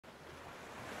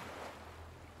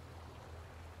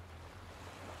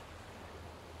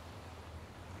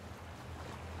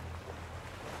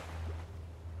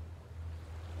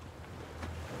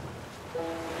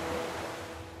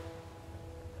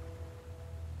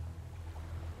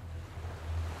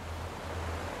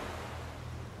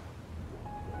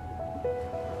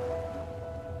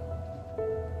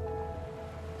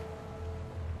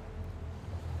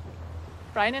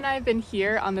Brian and I have been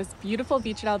here on this beautiful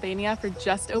beach in Albania for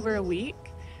just over a week.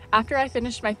 After I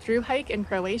finished my Thru hike in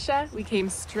Croatia, we came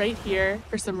straight here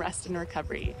for some rest and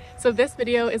recovery. So this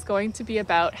video is going to be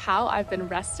about how I've been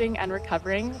resting and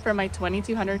recovering from my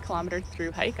 2,200 kilometer Thru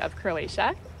hike of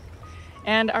Croatia.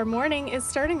 And our morning is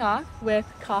starting off with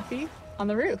coffee on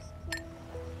the roof.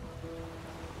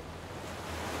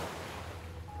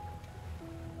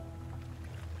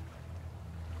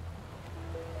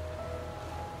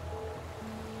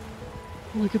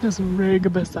 Look at this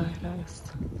rig beside us.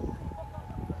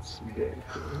 Sweet.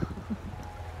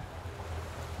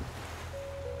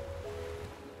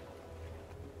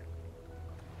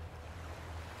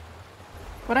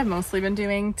 What I've mostly been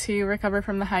doing to recover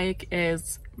from the hike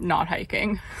is not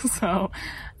hiking. So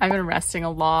I've been resting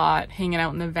a lot, hanging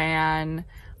out in the van,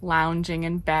 lounging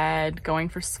in bed, going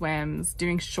for swims,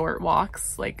 doing short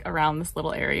walks like around this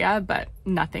little area, but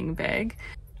nothing big.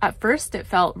 At first, it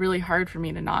felt really hard for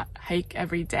me to not hike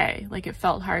every day. Like it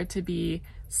felt hard to be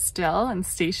still and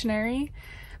stationary,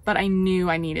 but I knew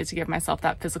I needed to give myself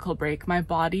that physical break. My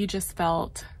body just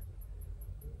felt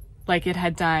like it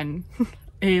had done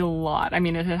a lot. I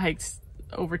mean, it had hiked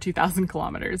over 2,000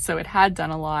 kilometers, so it had done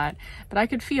a lot, but I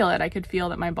could feel it. I could feel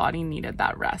that my body needed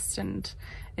that rest, and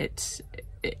it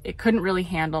couldn't really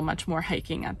handle much more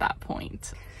hiking at that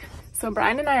point. So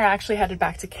Brian and I are actually headed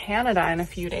back to Canada in a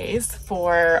few days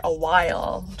for a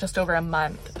while, just over a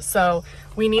month. So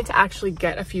we need to actually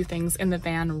get a few things in the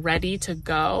van ready to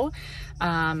go.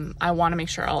 I want to make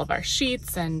sure all of our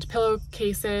sheets and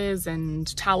pillowcases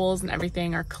and towels and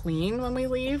everything are clean when we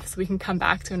leave so we can come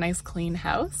back to a nice clean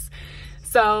house.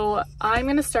 So I'm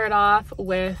going to start off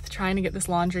with trying to get this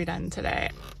laundry done today.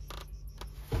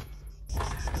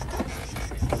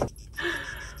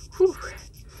 Whew.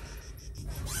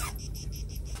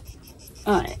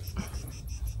 All right,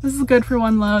 this is good for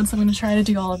one load, so I'm going to try to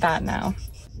do all of that now.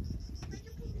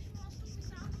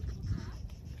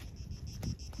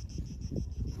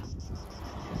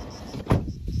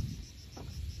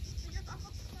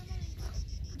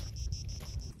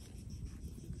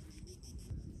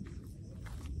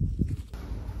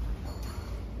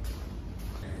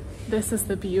 This is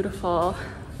the beautiful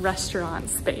restaurant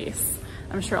space.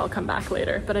 I'm sure I'll come back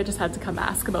later, but I just had to come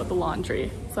ask about the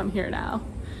laundry, so I'm here now.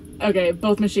 Okay,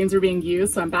 both machines are being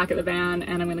used, so I'm back at the van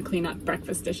and I'm gonna clean up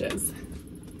breakfast dishes.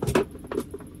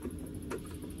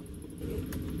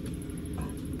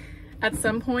 At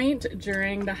some point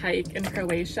during the hike in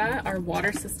Croatia, our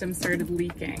water system started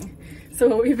leaking. So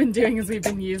what we've been doing is we've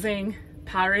been using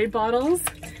Powerade bottles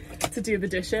to do the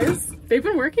dishes. They've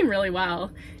been working really well,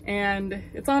 and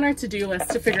it's on our to-do list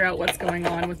to figure out what's going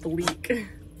on with the leak.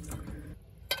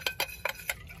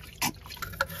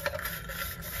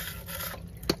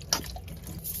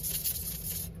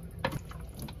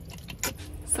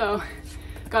 So,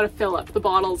 gotta fill up the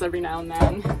bottles every now and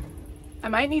then. I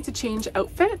might need to change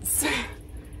outfits.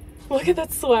 Look at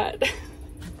that sweat.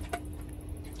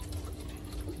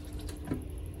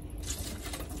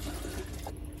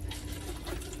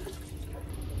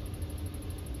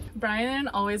 Brian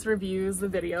always reviews the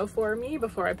video for me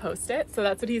before I post it, so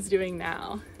that's what he's doing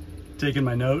now. Taking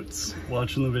my notes,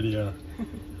 watching the video.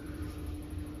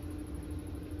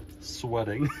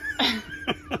 Sweating.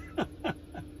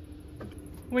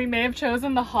 We may have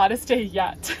chosen the hottest day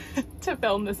yet to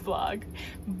film this vlog,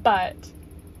 but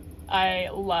I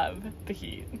love the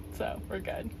heat, so we're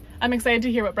good. I'm excited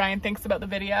to hear what Brian thinks about the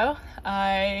video.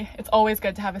 It's always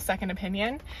good to have a second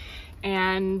opinion,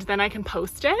 and then I can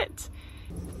post it.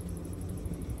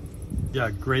 Yeah,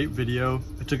 great video.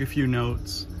 I took a few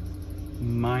notes,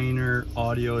 minor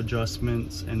audio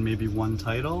adjustments, and maybe one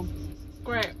title.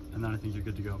 Great. And then I think you're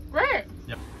good to go. Great.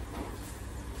 Yep.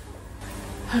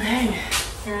 Okay.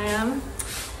 Here I am.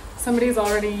 Somebody's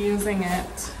already using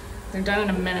it. They're done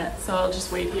in a minute, so I'll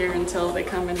just wait here until they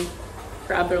come and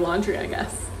grab their laundry, I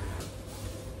guess.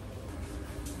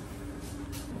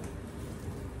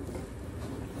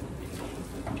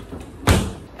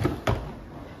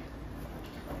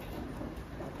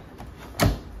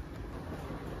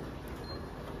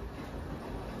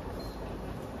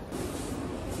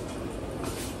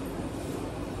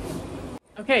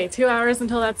 Okay, 2 hours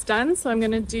until that's done, so I'm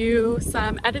gonna do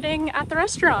some editing at the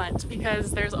restaurant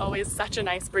because there's always such a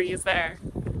nice breeze there.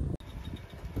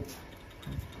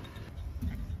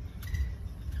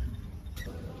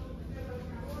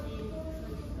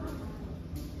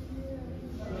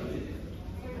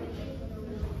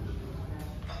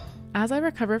 As I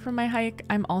recover from my hike,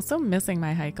 I'm also missing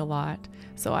my hike a lot,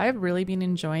 so I've really been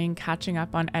enjoying catching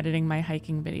up on editing my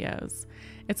hiking videos.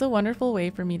 It's a wonderful way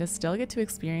for me to still get to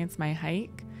experience my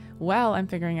hike while I'm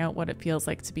figuring out what it feels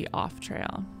like to be off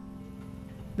trail.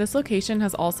 This location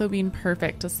has also been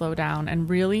perfect to slow down and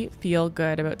really feel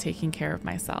good about taking care of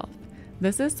myself.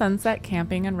 This is Sunset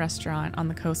Camping and Restaurant on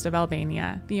the coast of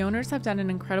Albania. The owners have done an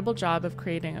incredible job of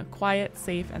creating a quiet,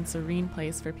 safe, and serene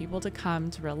place for people to come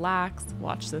to relax,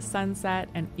 watch the sunset,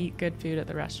 and eat good food at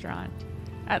the restaurant.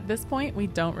 At this point, we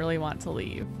don't really want to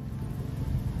leave.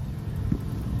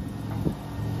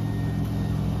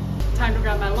 Time to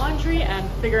grab my laundry and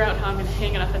figure out how I'm going to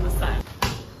hang it up in the sun.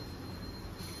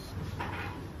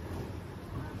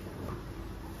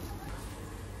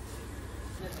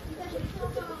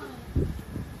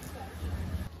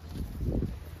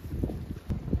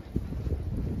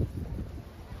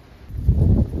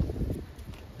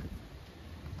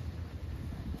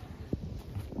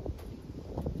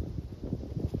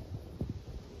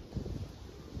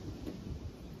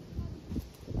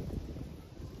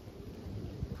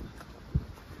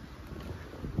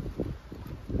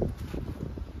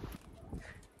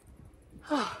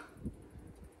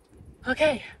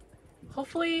 Okay,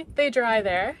 hopefully they dry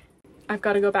there. I've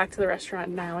got to go back to the restaurant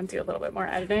now and do a little bit more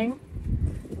editing.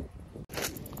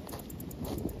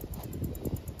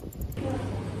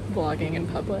 Vlogging in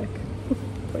public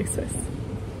places.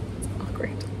 It's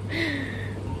awkward.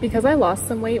 Because I lost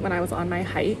some weight when I was on my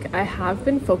hike, I have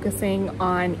been focusing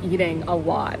on eating a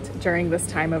lot during this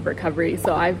time of recovery.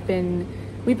 So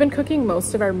we've been cooking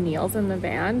most of our meals in the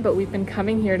van, but we've been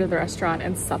coming here to the restaurant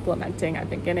and supplementing. I've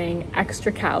been getting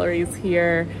extra calories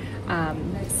here,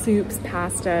 soups,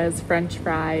 pastas, French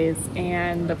fries,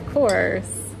 and of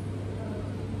course,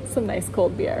 some nice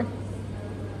cold beer.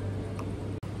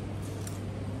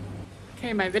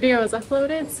 Okay, my video is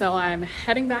uploaded, so I'm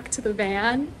heading back to the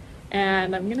van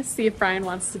and I'm gonna see if Brian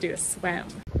wants to do a swim.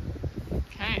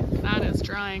 Okay, that is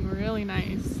drying really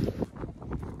nice.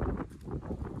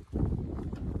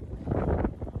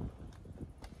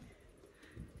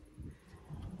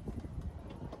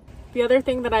 The other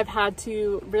thing that I've had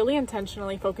to really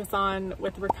intentionally focus on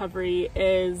with recovery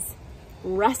is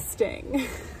resting,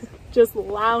 just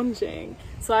lounging.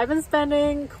 So I've been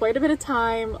spending quite a bit of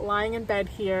time lying in bed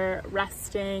here,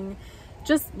 resting,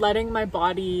 just letting my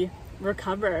body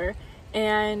recover.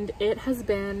 And it has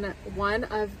been one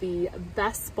of the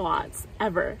best spots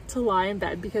ever to lie in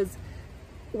bed because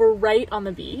we're right on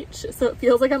the beach. So it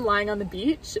feels like I'm lying on the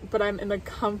beach, but I'm in the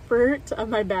comfort of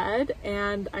my bed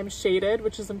and I'm shaded,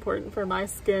 which is important for my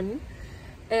skin.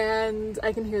 And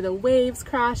I can hear the waves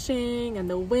crashing and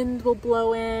the wind will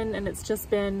blow in, and it's just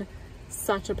been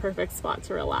such a perfect spot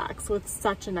to relax with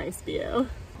such a nice view.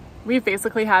 We've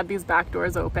basically had these back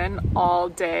doors open all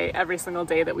day, every single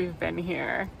day that we've been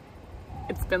here.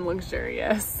 It's been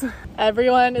luxurious.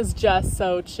 Everyone is just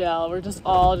so chill. We're just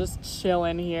all just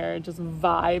chilling here, just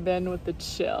vibing with the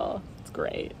chill. It's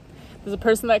great. There's a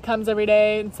person that comes every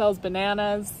day and sells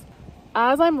bananas.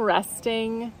 As I'm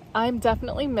resting, I'm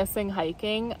definitely missing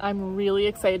hiking. I'm really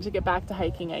excited to get back to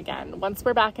hiking again. Once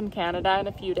we're back in Canada in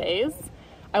a few days,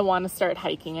 I want to start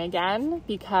hiking again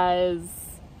because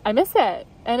I miss it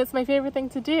and it's my favorite thing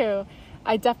to do.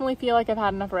 I definitely feel like I've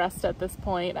had enough rest at this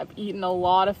point. I've eaten a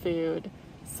lot of food,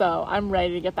 so I'm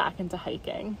ready to get back into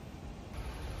hiking.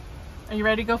 Are you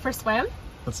ready to go for a swim?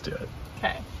 Let's do it.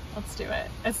 Okay, let's do it.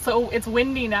 It's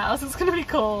windy now, so it's gonna be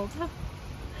cold.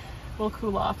 We'll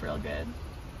cool off real good.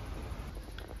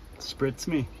 Spritz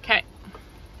me. Okay.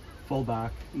 Full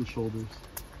back and shoulders.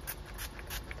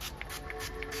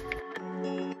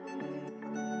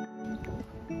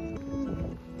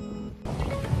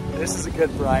 This is a good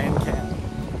Brian can.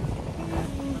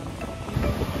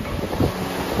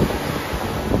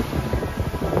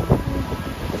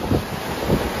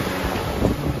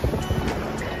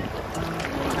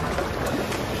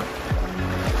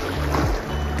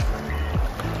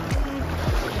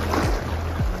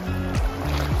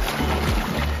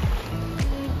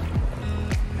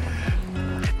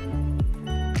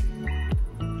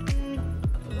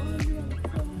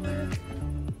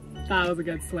 That was a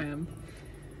good swim.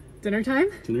 Dinner time?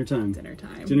 Dinner time. Dinner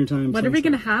time. Dinner time. What are we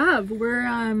gonna have?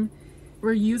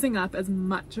 We're using up as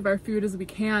much of our food as we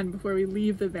can before we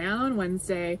leave the van on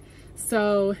Wednesday,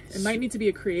 so it might need to be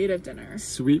a creative dinner.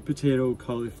 Sweet potato,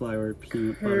 cauliflower,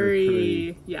 peanut butter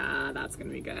curry. Yeah, that's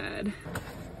gonna be good.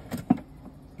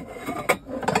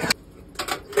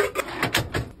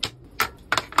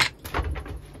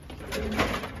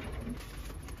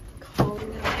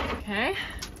 Okay.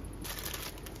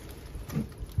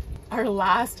 Our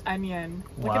last onion.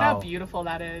 Look at how beautiful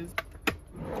that is.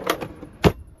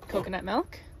 Coconut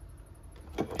milk.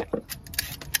 Okay.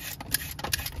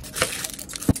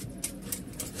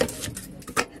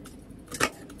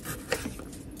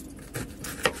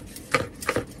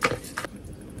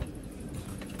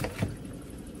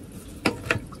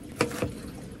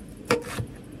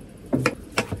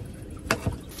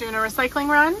 Doing a recycling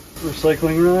run.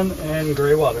 Recycling run and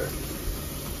gray water.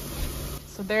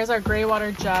 So there's our gray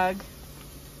water jug.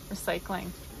 Recycling.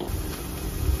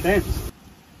 Okay.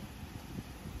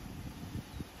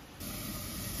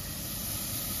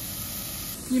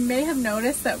 You may have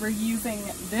noticed that we're using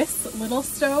this little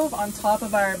stove on top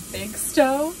of our big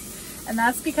stove. And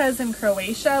that's because in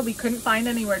Croatia, we couldn't find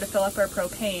anywhere to fill up our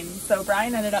propane. So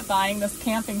Brian ended up buying this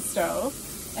camping stove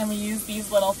and we use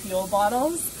these little fuel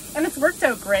bottles and it's worked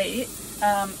out great.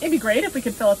 It'd be great if we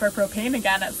could fill up our propane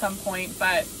again at some point,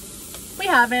 but we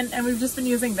haven't and we've just been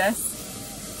using this.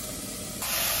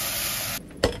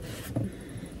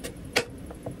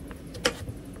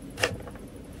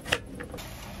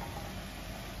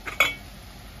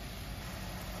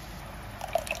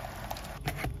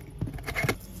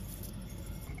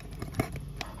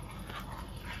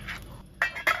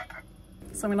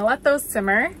 So I'm gonna let those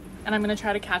simmer and I'm gonna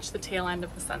try to catch the tail end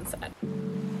of the sunset.